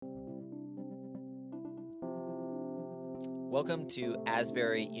Welcome to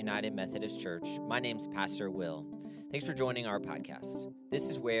Asbury United Methodist Church. My name's Pastor Will. Thanks for joining our podcast. This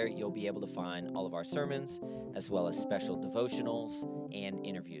is where you'll be able to find all of our sermons, as well as special devotionals and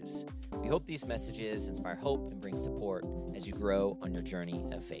interviews. We hope these messages inspire hope and bring support as you grow on your journey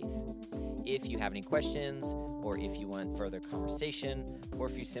of faith. If you have any questions, or if you want further conversation, or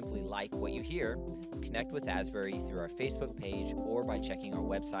if you simply like what you hear, connect with Asbury through our Facebook page or by checking our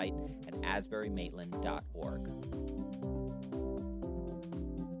website at asburymaitland.org.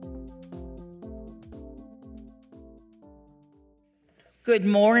 Good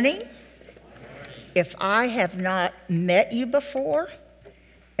morning. If I have not met you before,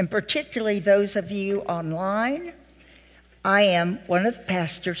 and particularly those of you online, I am one of the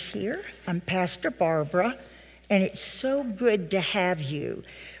pastors here. I'm Pastor Barbara, and it's so good to have you.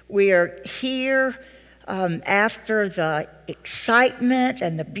 We are here after the excitement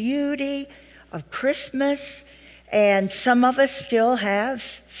and the beauty of Christmas, and some of us still have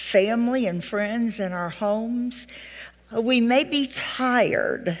family and friends in our homes. We may be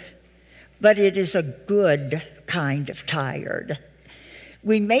tired, but it is a good kind of tired.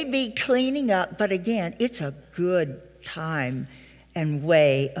 We may be cleaning up, but again, it's a good time and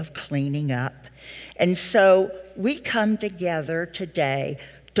way of cleaning up. And so we come together today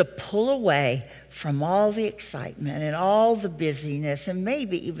to pull away from all the excitement and all the busyness and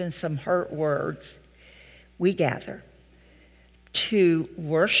maybe even some hurt words. We gather to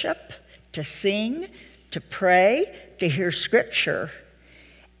worship, to sing, to pray, to hear scripture,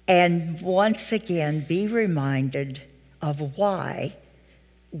 and once again be reminded of why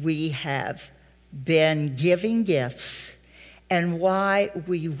we have been giving gifts and why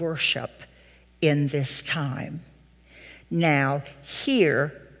we worship in this time. Now,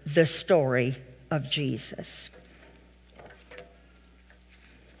 hear the story of Jesus.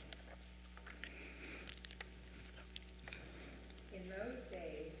 In those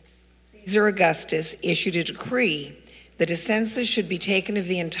days, Caesar Augustus issued a decree that a census should be taken of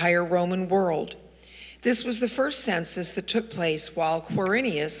the entire Roman world. This was the first census that took place while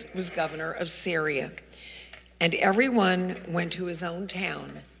Quirinius was governor of Syria, and everyone went to his own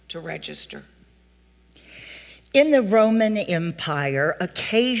town to register. In the Roman Empire,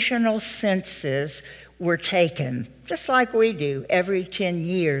 occasional censuses were taken, just like we do every 10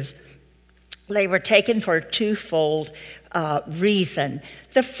 years. They were taken for a twofold reason.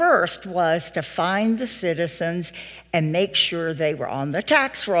 The first was to find the citizens and make sure they were on the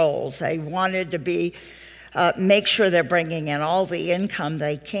tax rolls. They wanted to make sure they're bringing in all the income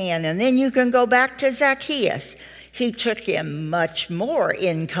they can. And then you can go back to Zacchaeus. He took in much more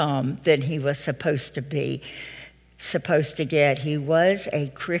income than he was supposed to get. He was a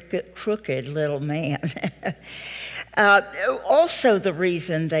crooked little man. Also, the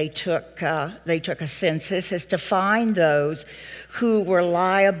reason they took a census is to find those who were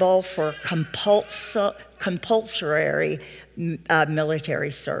liable for compulsory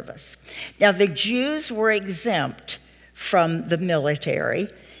military service. Now, the Jews were exempt from the military,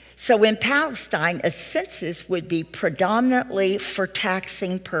 so in Palestine, a census would be predominantly for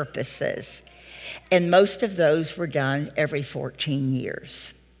taxing purposes, and most of those were done every 14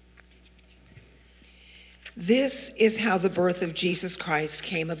 years. This is how the birth of Jesus Christ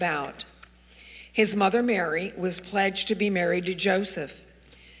came about. His mother Mary was pledged to be married to Joseph,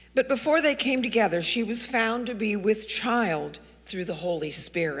 but before they came together, she was found to be with child through the Holy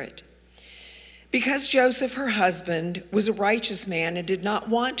Spirit. Because Joseph, her husband, was a righteous man and did not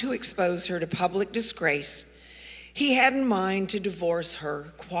want to expose her to public disgrace, he had in mind to divorce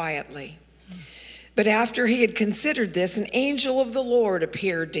her quietly. But after he had considered this, an angel of the Lord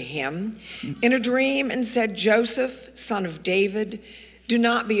appeared to him in a dream and said, "Joseph, son of David, do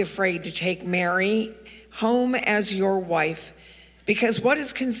not be afraid to take Mary home as your wife, because what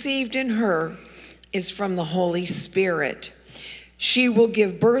is conceived in her is from the Holy Spirit. She will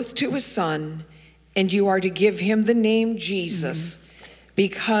give birth to a son, and you are to give him the name Jesus,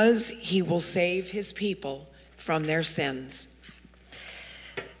 because he will save his people from their sins."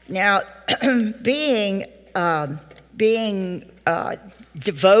 Now, being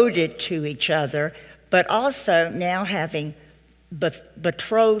devoted to each other, but also now having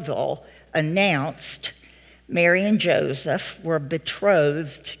betrothal announced, Mary and Joseph were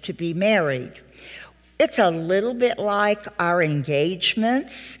betrothed to be married. It's a little bit like our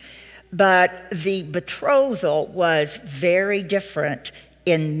engagements, but the betrothal was very different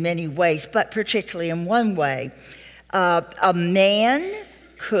in many ways, but particularly in one way. A man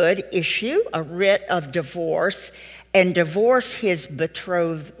could issue a writ of divorce and divorce his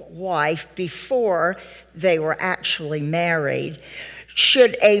betrothed wife before they were actually married.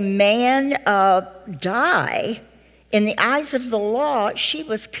 Should a man die In the eyes of the law, she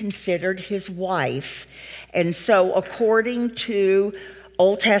was considered his wife. And so, according to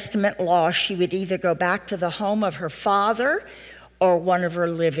Old Testament law, she would either go back to the home of her father or one of her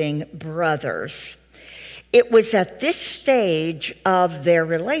living brothers. It was at this stage of their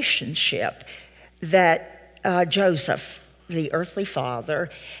relationship that Joseph, the earthly father,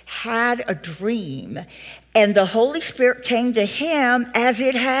 had a dream, and the Holy Spirit came to him as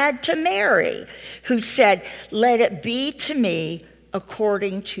it had to Mary, who said, "Let it be to me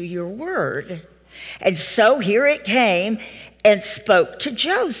according to your word." And so here it came and spoke to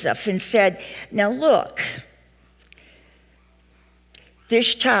Joseph and said, "Now look,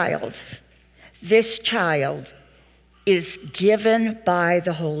 this child is given by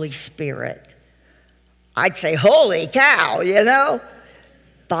the Holy Spirit." I'd say, holy cow,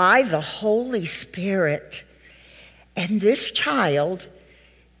 by the Holy Spirit. And this child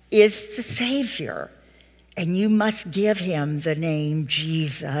is the Savior, and you must give him the name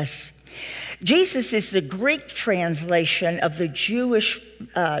Jesus. Jesus is the Greek translation of the Jewish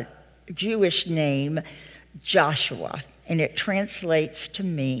name Joshua, and it translates to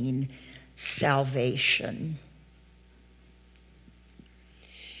mean salvation.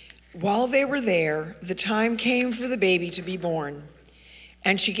 While they were there, the time came for the baby to be born,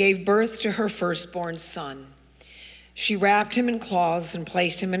 and she gave birth to her firstborn son. She wrapped him in cloths and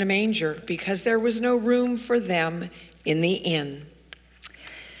placed him in a manger because there was no room for them in the inn.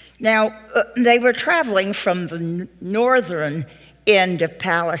 Now, they were traveling from the northern end of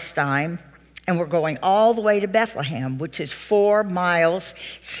Palestine and were going all the way to Bethlehem, which is 4 miles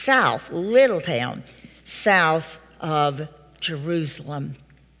south, little town, south of Jerusalem.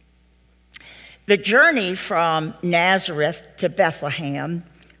 The journey from Nazareth to Bethlehem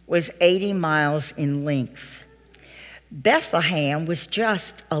was 80 miles in length. Bethlehem was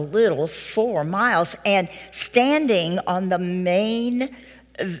just a little 4 miles, and standing on the main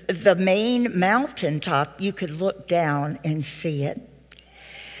mountaintop, you could look down and see it.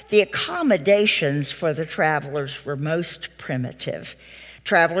 The accommodations for the travelers were most primitive.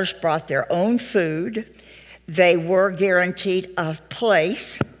 Travelers brought their own food. They were guaranteed a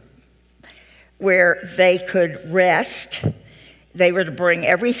place where they could rest. They were to bring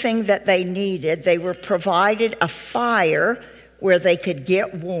everything that they needed. They were provided a fire where they could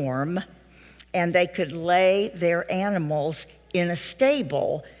get warm, and they could lay their animals in a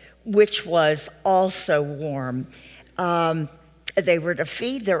stable, which was also warm. They were to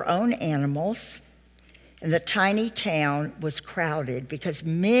feed their own animals, and the tiny town was crowded because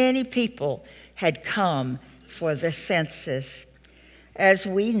many people had come for the census. As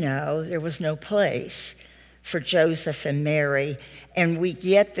we know, there was no place for Joseph and Mary, and we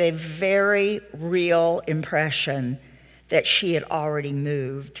get the very real impression that she had already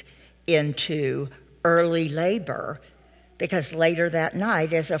moved into early labor, because later that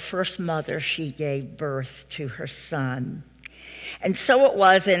night, as a first mother, she gave birth to her son. And so it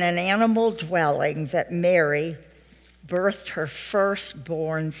was in an animal dwelling that Mary birthed her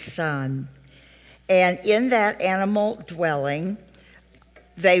firstborn son. And in that animal dwelling,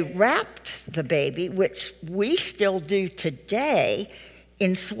 they wrapped the baby, which we still do today,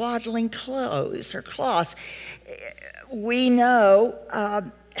 in swaddling clothes or cloths. We know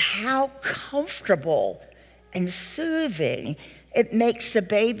how comfortable and soothing it makes the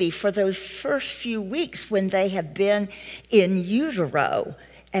baby for those first few weeks when they have been in utero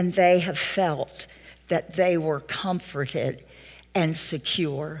and they have felt that they were comforted and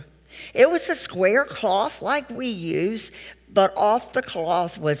secure. It was a square cloth like we use, but off the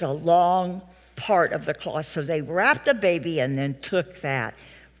cloth was a long part of the cloth. So they wrapped a baby and then took that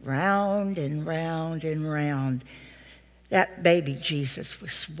round and round and round. That baby Jesus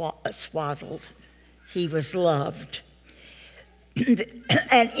was swaddled. He was loved.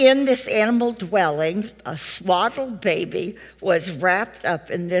 And in this animal dwelling, a swaddled baby was wrapped up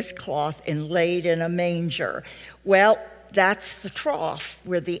in this cloth and laid in a manger. Well, that's the trough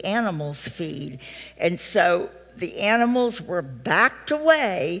where the animals feed. And so the animals were backed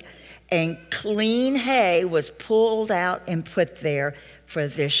away, and clean hay was pulled out and put there for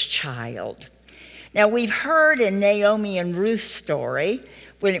this child. Now, we've heard in Naomi and Ruth's story,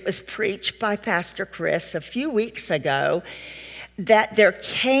 when it was preached by Pastor Chris a few weeks ago, that there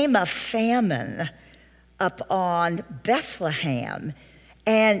came a famine up on Bethlehem,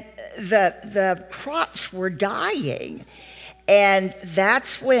 and the crops were dying. And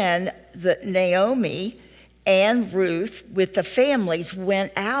that's when Naomi and Ruth, with the families,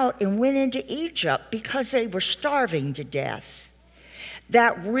 went out and went into Egypt because they were starving to death.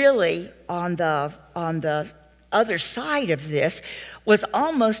 That really, on the other side of this was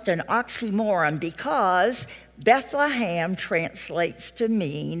almost an oxymoron because Bethlehem translates to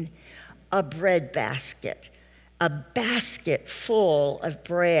mean a bread basket, a basket full of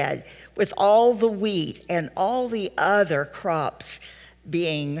bread with all the wheat and all the other crops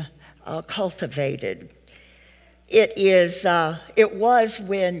being cultivated. It was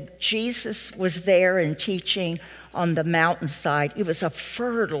when Jesus was there and teaching on the mountainside. It was a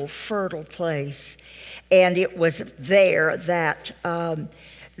fertile, fertile place. And it was there that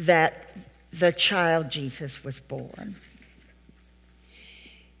the child Jesus was born.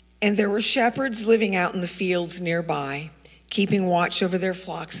 And there were shepherds living out in the fields nearby, keeping watch over their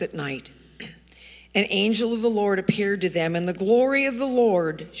flocks at night. An angel of the Lord appeared to them, and the glory of the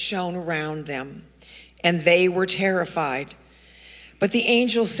Lord shone around them, and they were terrified. But the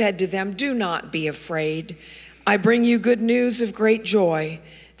angel said to them, "Do not be afraid. I bring you good news of great joy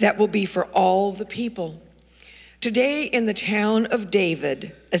that will be for all the people. Today in the town of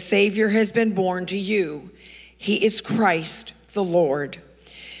David, a Savior has been born to you. He is Christ the Lord.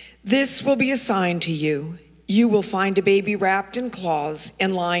 This will be a sign to you. You will find a baby wrapped in cloths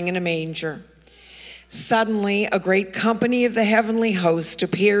and lying in a manger." Suddenly, a great company of the heavenly host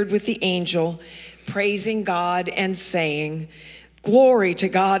appeared with the angel, praising God and saying, "Glory to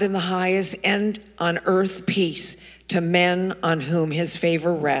God in the highest, and on earth peace to men on whom his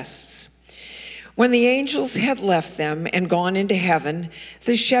favor rests." When the angels had left them and gone into heaven,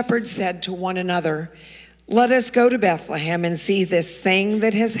 the shepherds said to one another, "Let us go to Bethlehem and see this thing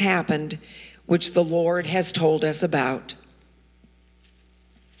that has happened, which the Lord has told us about."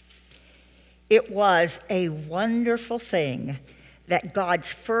 It was a wonderful thing that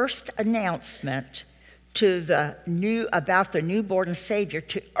God's first announcement about the newborn Savior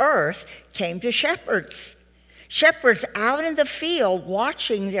to earth came to shepherds. Shepherds out in the field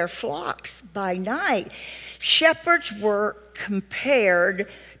watching their flocks by night. Shepherds were compared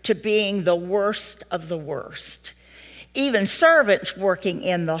to being the worst of the worst. Even servants working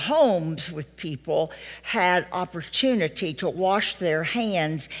in the homes with people had opportunity to wash their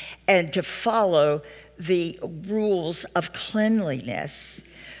hands and to follow the rules of cleanliness.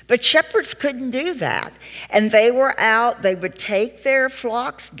 But shepherds couldn't do that. And they were out, they would take their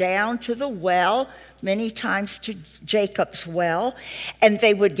flocks down to the well, many times to Jacob's well, and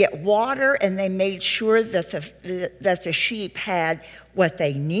they would get water, and they made sure that the sheep had what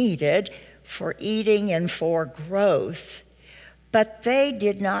they needed for eating and for growth. But they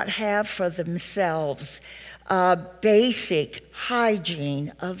did not have for themselves basic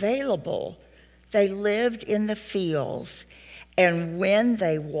hygiene available. They lived in the fields, and when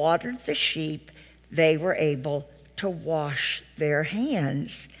they watered the sheep, they were able to wash their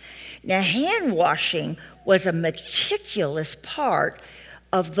hands. Now, hand washing was a meticulous part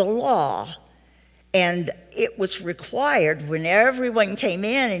of the law, and it was required when everyone came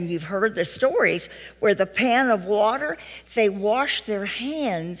in, and you've heard the stories where the pan of water, they washed their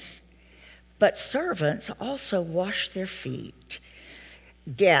hands, but servants also washed their feet.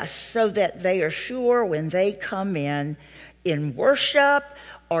 Guests, so that they are sure when they come in worship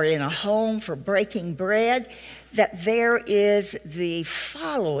or in a home for breaking bread, that there is the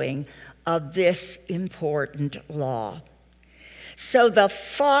following of this important law. So the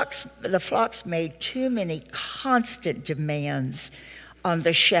flocks made too many constant demands on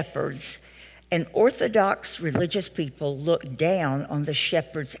the shepherds, and Orthodox religious people looked down on the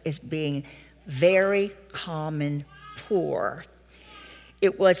shepherds as being very common poor.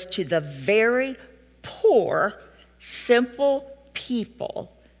 It was to the very poor, simple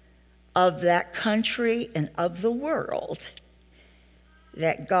people of that country and of the world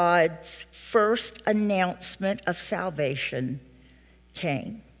that God's first announcement of salvation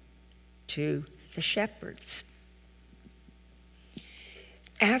came to the shepherds.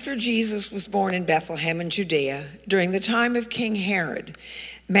 After Jesus was born in Bethlehem in Judea, during the time of King Herod,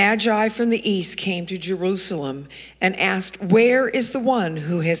 Magi from the east came to Jerusalem and asked, "Where is the one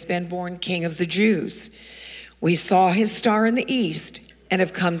who has been born King of the Jews? We saw his star in the east and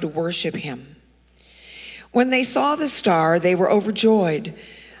have come to worship him." When they saw the star, they were overjoyed.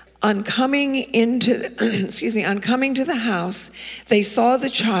 On coming to the house, they saw the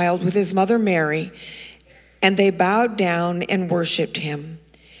child with his mother Mary, and they bowed down and worshiped him.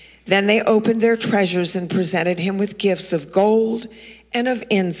 Then they opened their treasures and presented him with gifts of gold and of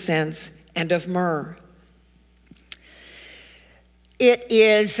incense and of myrrh. It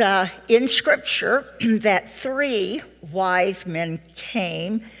is in Scripture that 3 wise men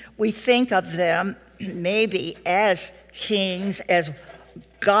came. We think of them maybe as kings, as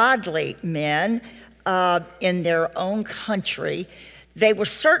godly men in their own country. They were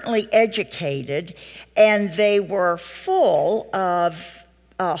certainly educated, and they were full of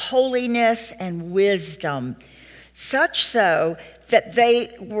holiness and wisdom, such so that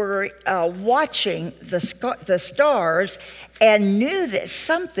they were watching the stars and knew that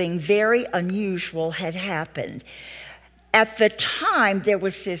something very unusual had happened. At the time, there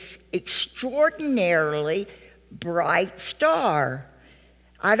was this extraordinarily bright star.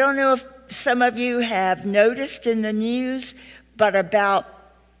 I don't know if some of you have noticed in the news, but about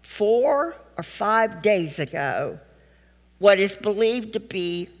 4 or 5 days ago, what is believed to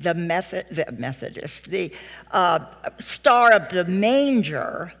be the Star of the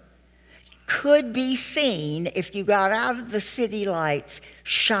Manger could be seen if you got out of the city lights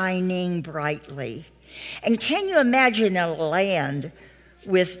shining brightly. And can you imagine a land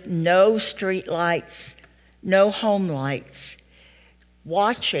with no street lights, no home lights,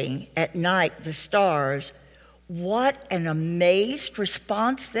 watching at night the stars? What an amazed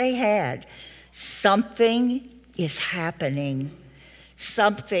response they had. Something is happening.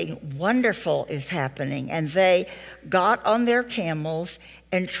 Something wonderful is happening. And they got on their camels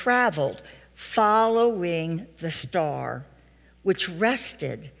and traveled, following the star, which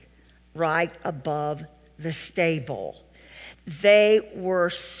rested right above the stable. They were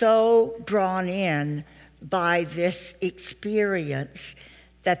so drawn in by this experience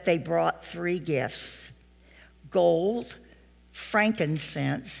that they brought 3 gifts: gold,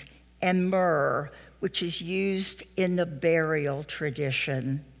 frankincense, and myrrh, which is used in the burial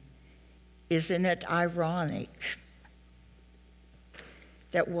tradition. Isn't it ironic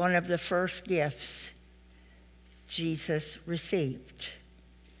that one of the first gifts Jesus received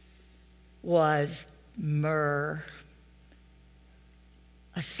was myrrh,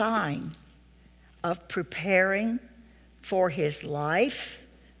 a sign of preparing for his life?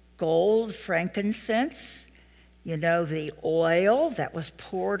 Gold, frankincense, the oil that was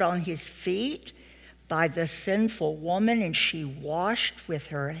poured on his feet by the sinful woman, and she washed with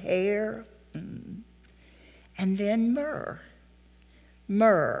her hair. And then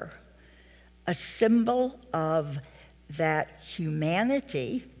myrrh, a symbol of that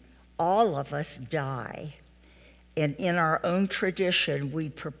humanity, all of us die. And in our own tradition, we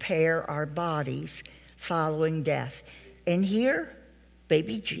prepare our bodies following death. And here,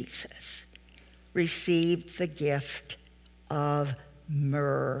 baby Jesus received the gift of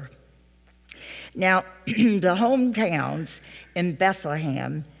myrrh. Now, the hometowns in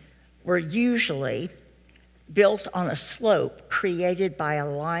Bethlehem were usually built on a slope created by a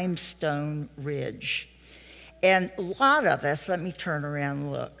limestone ridge. And a lot of us, let me turn around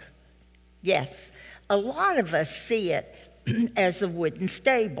and look. Yes, a lot of us see it as a wooden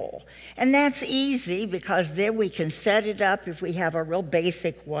stable. And that's easy because then we can set it up, if we have a real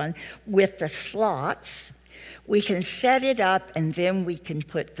basic one, with the slots. We can set it up, and then we can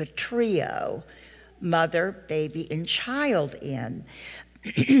put the trio, mother, baby, and child in.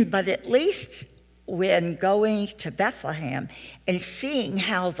 But at least when going to Bethlehem and seeing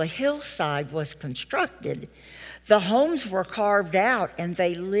how the hillside was constructed, the homes were carved out and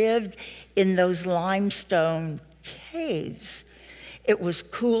they lived in those limestone caves. It was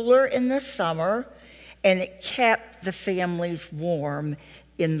cooler in the summer and it kept the families warm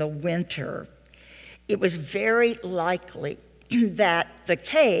in the winter. It was very likely that the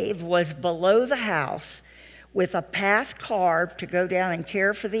cave was below the house, with a path carved to go down and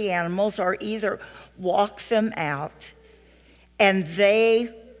care for the animals or either walk them out. And they,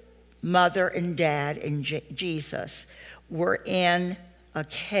 mother and dad and Jesus, were in a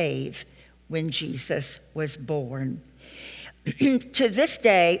cave when Jesus was born. To this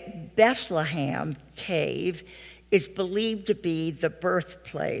day, Bethlehem Cave is believed to be the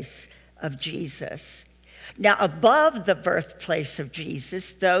birthplace of Jesus. Now, above the birthplace of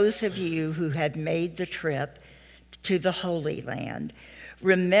Jesus, those of you who had made the trip to the Holy Land,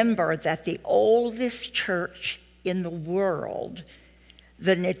 remember that the oldest church in the world,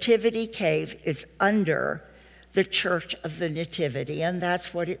 the Nativity Cave, is under the Church of the Nativity, and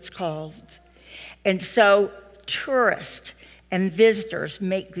that's what it's called. And so tourists and visitors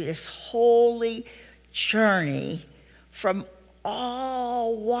make this holy journey from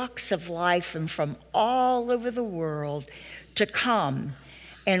all walks of life and from all over the world to come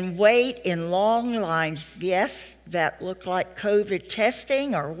and wait in long lines, yes, that look like COVID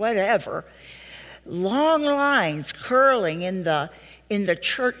testing or whatever, long lines curling in the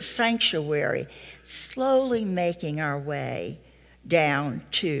church sanctuary, slowly making our way down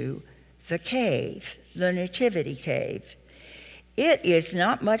to the cave, the Nativity Cave. It is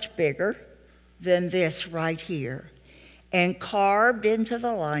not much bigger than this right here. And carved into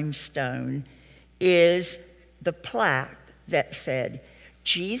the limestone is the plaque that said,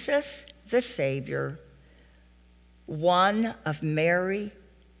 Jesus the Savior, one of Mary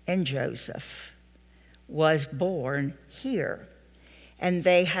and Joseph, was born here. And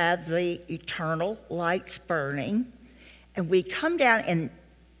they have the eternal lights burning. And we come down, and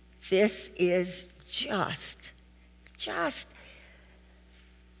this is just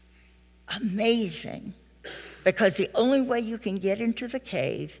amazing. Because the only way you can get into the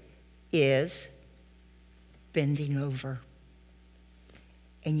cave is bending over.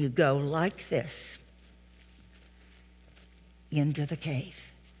 And you go like this into the cave,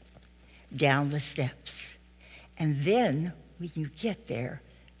 down the steps. And then when you get there,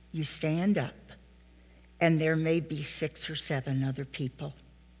 you stand up, and there may be 6 or 7 other people.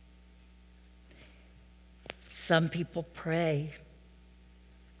 Some people pray.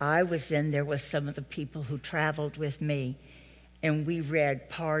 I was in there with some of the people who traveled with me, and we read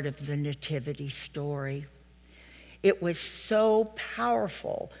part of the Nativity story. It was so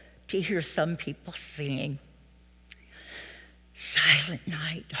powerful to hear some people singing, "Silent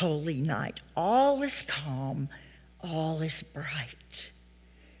night, holy night, all is calm, all is bright."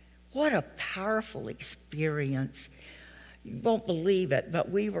 What a powerful experience. You won't believe it, but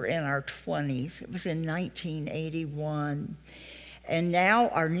we were in our 20s. It was in 1981. And now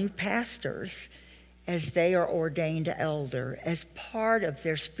our new pastors, as they are ordained elder, as part of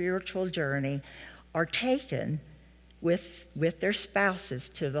their spiritual journey, are taken with their spouses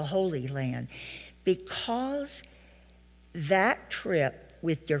to the Holy Land, because that trip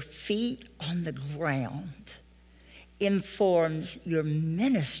with your feet on the ground informs your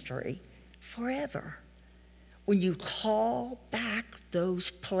ministry forever. When you call back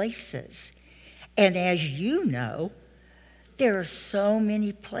those places, and as you know, there are so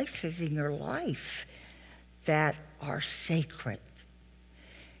many places in your life that are sacred.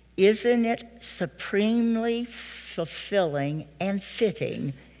 Isn't it supremely fulfilling and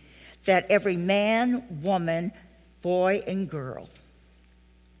fitting that every man, woman, boy, and girl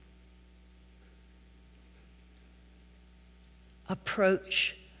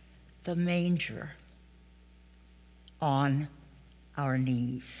approach the manger on our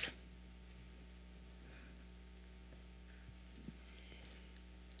knees?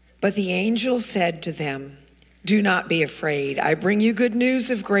 But the angel said to them, "Do not be afraid. I bring you good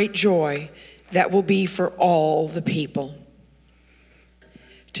news of great joy that will be for all the people.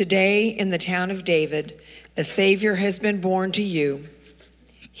 Today in the town of David, a Savior has been born to you.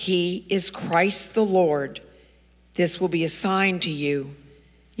 He is Christ the Lord. This will be a sign to you.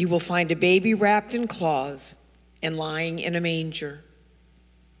 You will find a baby wrapped in cloths and lying in a manger."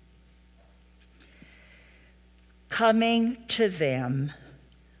 Coming to them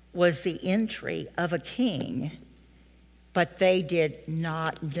was the entry of a king, but they did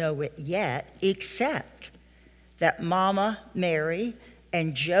not know it yet, except that Mama Mary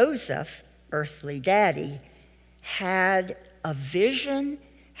and Joseph, earthly daddy, had a vision,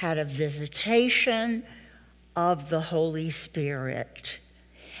 had a visitation of the Holy Spirit.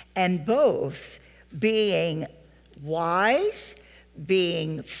 And both, being wise,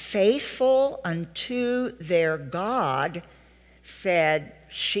 being faithful unto their God,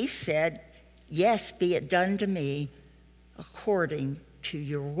 she said, "Yes, be it done to me according to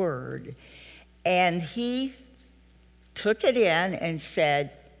your word." And he took it in and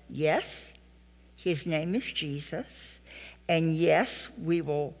said, "Yes, his name is Jesus. And yes, we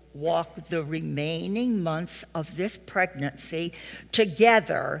will walk the remaining months of this pregnancy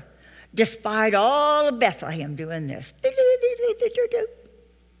together, despite all of Bethlehem doing this."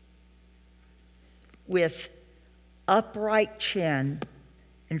 With upright chin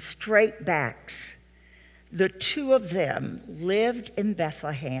and straight backs, the two of them lived in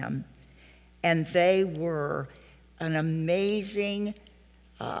Bethlehem, and they were an amazing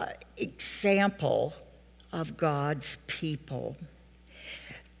example of God's people.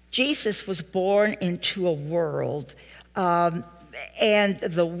 Jesus was born into a world, and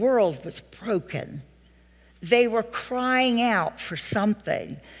the world was broken. They were crying out for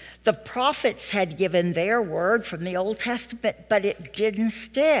something. The prophets had given their word from the Old Testament, but it didn't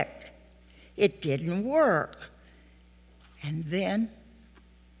stick. It didn't work. And then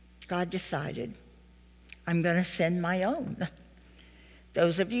God decided, "I'm going to send my own."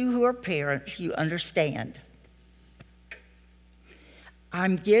 Those of you who are parents, you understand.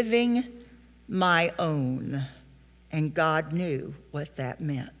 I'm giving my own, and God knew what that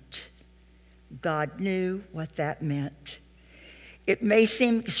meant. God knew what that meant. It may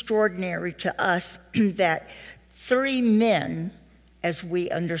seem extraordinary to us that 3 men, as we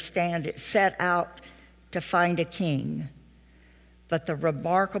understand it, set out to find a king. But the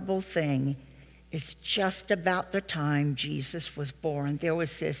remarkable thing it's just about the time Jesus was born. There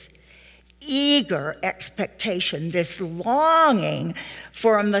was this eager expectation, this longing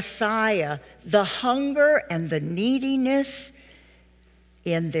for a Messiah, the hunger and the neediness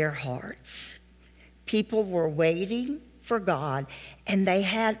in their hearts. People were waiting for God, and they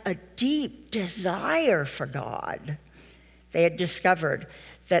had a deep desire for God. They had discovered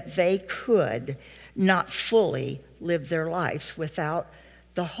that they could not fully live their lives without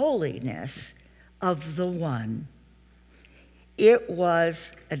the holiness of the One. It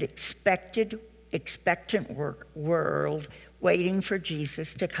was an expectant world waiting for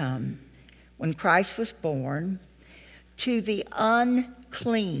Jesus to come. When Christ was born, to the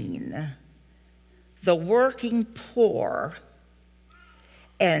unclean, the working poor,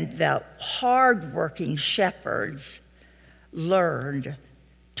 and the hard-working shepherds learned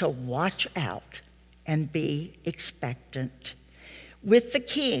to watch out and be expectant. With the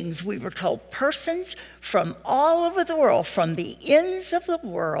kings, we were told, persons from all over the world, from the ends of the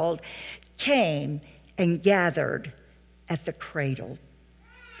world, came and gathered at the cradle.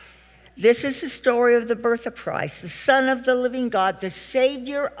 This is the story of the birth of Christ, the Son of the living God, the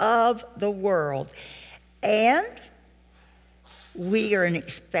Savior of the world. And we are an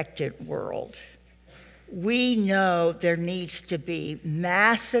expectant world. We know there needs to be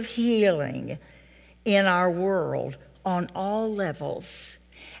massive healing in our world on all levels.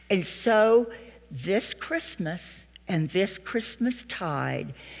 And so this Christmas and this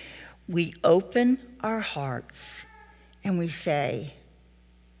Christmastide, we open our hearts and we say,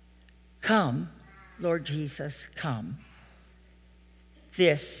 "Come, Lord Jesus, come."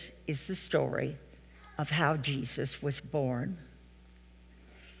 This is the story of how Jesus was born.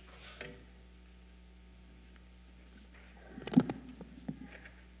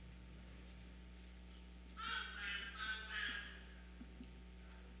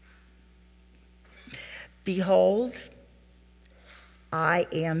 Behold, I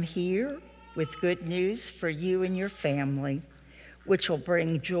am here with good news for you and your family, which will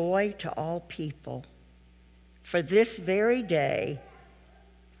bring joy to all people. For this very day,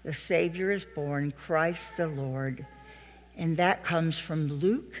 the Savior is born, Christ the Lord. And that comes from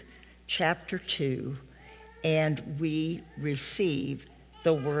Luke chapter 2. And we receive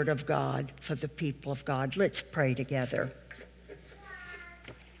the word of God for the people of God. Let's pray together.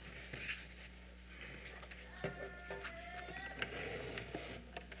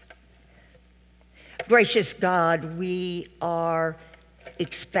 Gracious God, we are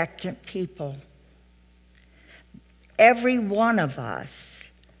expectant people. Every one of us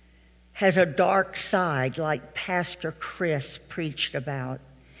has a dark side, like Pastor Chris preached about.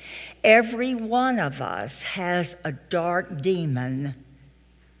 Every one of us has a dark demon,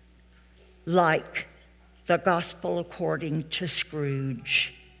 like the gospel according to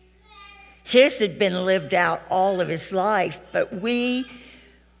Scrooge. His had been lived out all of his life, but we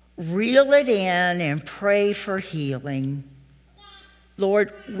reel it in and pray for healing.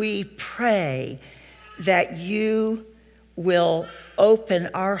 Lord, we pray that you will open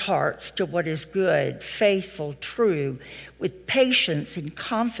our hearts to what is good, faithful, true, with patience and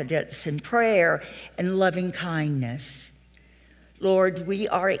confidence and prayer and loving kindness. Lord, we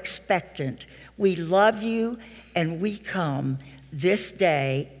are expectant. We love you, and we come this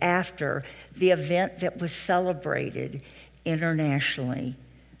day after the event that was celebrated internationally,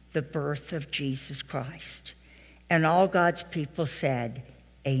 the birth of Jesus Christ. And all God's people said,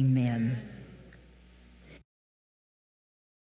 amen.